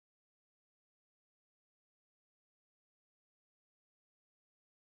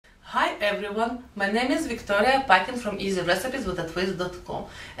Hi everyone, my name is Victoria Pecans from easyrecipeswithatwist.com,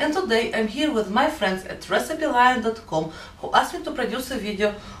 and today I'm here with my friends at recipelion.com who asked me to produce a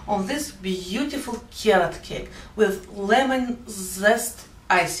video on this beautiful carrot cake with lemon zest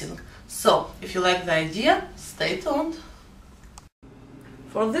icing. So, if you like the idea, stay tuned.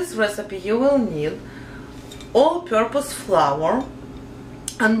 For this recipe you will need all-purpose flour,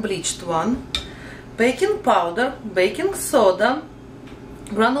 unbleached one, baking powder, baking soda,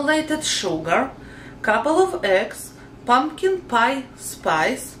 granulated sugar, couple of eggs, pumpkin pie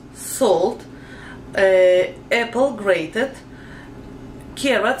spice, salt, apple grated,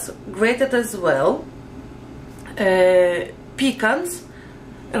 carrots grated as well, pecans,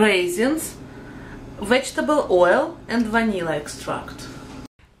 raisins, vegetable oil and vanilla extract.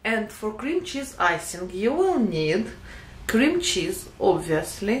 And for cream cheese icing you will need cream cheese,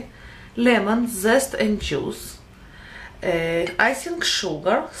 obviously, lemon zest and juice, icing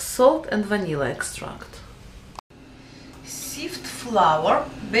sugar, salt and vanilla extract. Sift flour,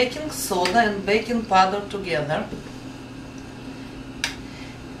 baking soda and baking powder together,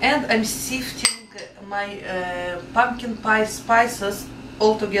 and I'm sifting my pumpkin pie spices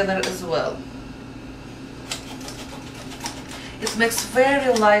all together as well. It makes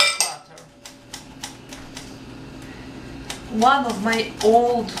very light butter. One of my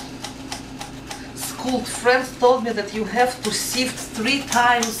old school friends told me that you have to sift 3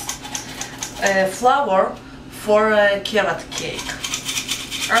 times flour for a carrot cake.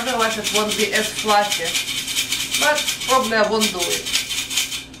 Otherwise it won't be as fluffy, but probably I won't do it.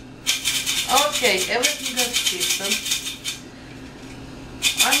 Okay, everything is sifted.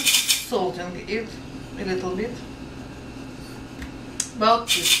 I'm salting it a little bit, about a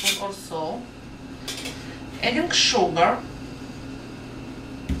teaspoon or so, adding sugar,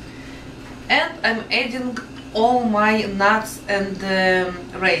 and I'm adding all my nuts and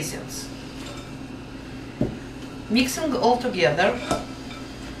raisins. Mixing all together.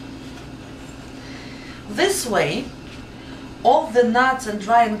 This way, all the nuts and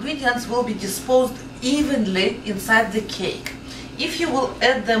dry ingredients will be disposed evenly inside the cake. If you will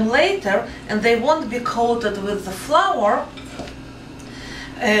add them later and they won't be coated with the flour,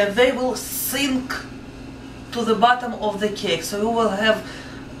 they will sink to the bottom of the cake. So you will have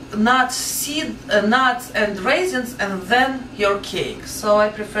nuts and raisins and then your cake. So I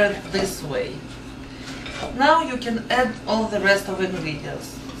prefer it this way. Now you can add all the rest of the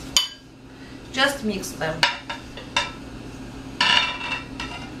ingredients. Just mix them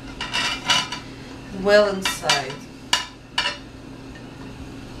well inside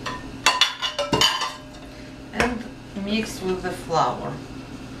and mix with the flour.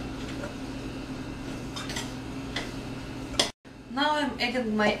 Now I'm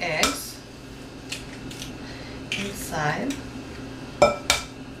adding my eggs inside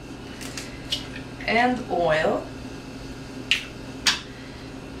and oil,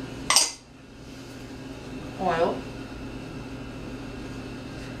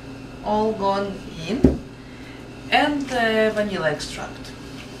 all gone in, and vanilla extract,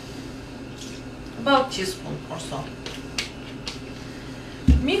 about a teaspoon or so.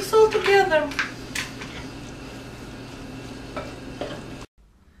 Mix all together.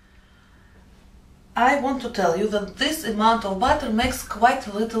 I want to tell you that this amount of butter makes quite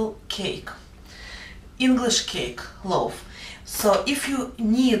a little cake, English cake, loaf. So if you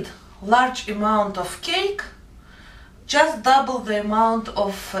need large amount of cake, just double the amount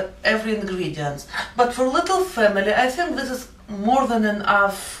of every ingredient. But for little family, I think this is more than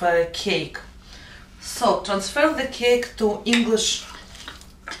enough cake. So transfer the cake to English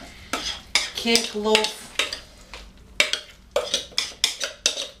cake loaf.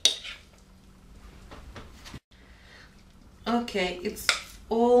 Okay, it's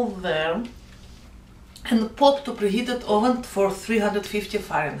all there, and pop to preheated oven for 350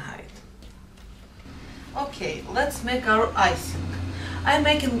 Fahrenheit. Okay, let's make our icing. I'm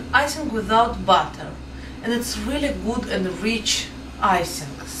making icing without butter, and it's really good and rich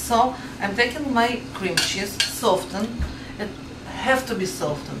icing. So I'm taking my cream cheese, softened, it have to be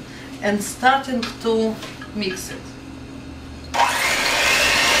softened, and starting to mix it.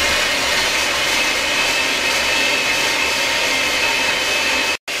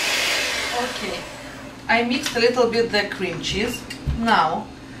 Okay, I mixed a little bit the cream cheese. Now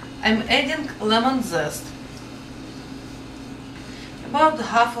I'm adding lemon zest, about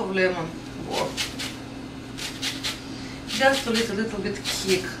half of lemon worth, just to get a little bit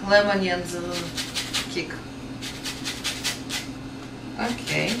kick, lemony and kick.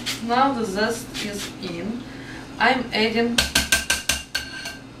 Okay, now the zest is in. I'm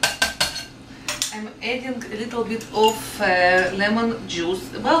adding a little bit of lemon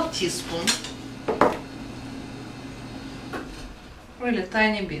juice, about a teaspoon, really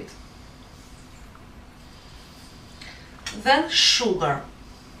tiny bit. Then sugar,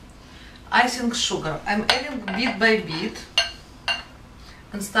 icing sugar. I'm adding bit by bit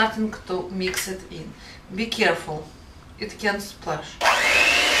and starting to mix it in. Be careful, it can splash. Okay,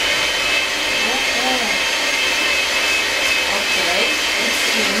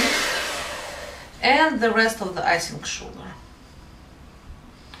 it's in. And the rest of the icing sugar.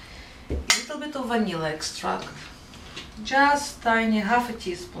 A little bit of vanilla extract, just tiny, half a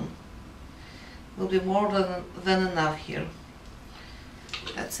teaspoon. Will be more than enough here.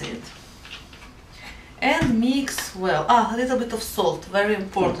 That's it. And mix well. A little bit of salt, very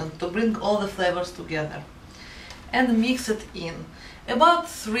important to bring all the flavors together. And mix it in about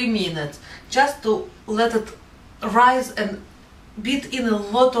 3 minutes, just to let it rise and beat in a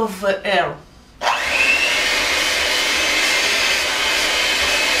lot of air.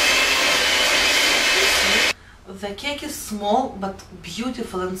 The cake is small but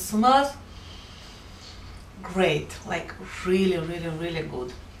beautiful and smells great, like really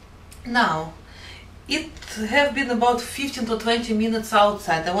good. Now, it have been about 15 to 20 minutes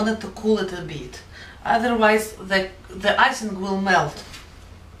outside. I wanted to cool it a bit, otherwise the icing will melt.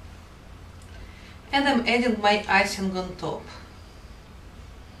 And I'm adding my icing on top.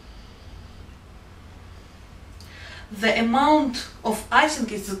 The amount of icing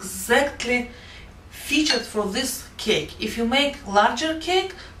is exactly featured for this cake. If you make larger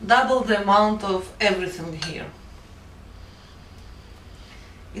cake, double the amount of everything here.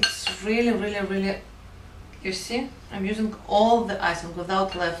 It's really, you see, I'm using all the icing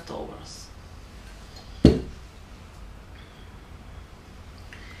without leftovers.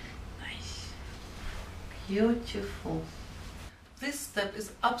 Nice, beautiful. This step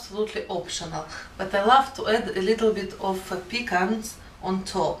is absolutely optional, but I love to add a little bit of pecans on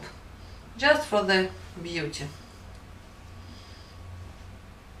top, just for the beauty.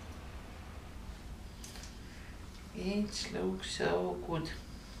 It looks so good.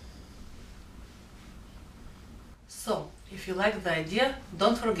 So, if you like the idea,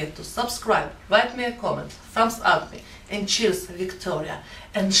 don't forget to subscribe, write me a comment, thumbs up me, and cheers Victoria,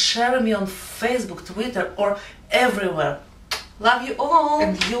 and share me on Facebook, Twitter, or everywhere. Love you all,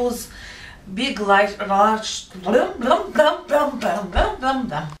 and use big, large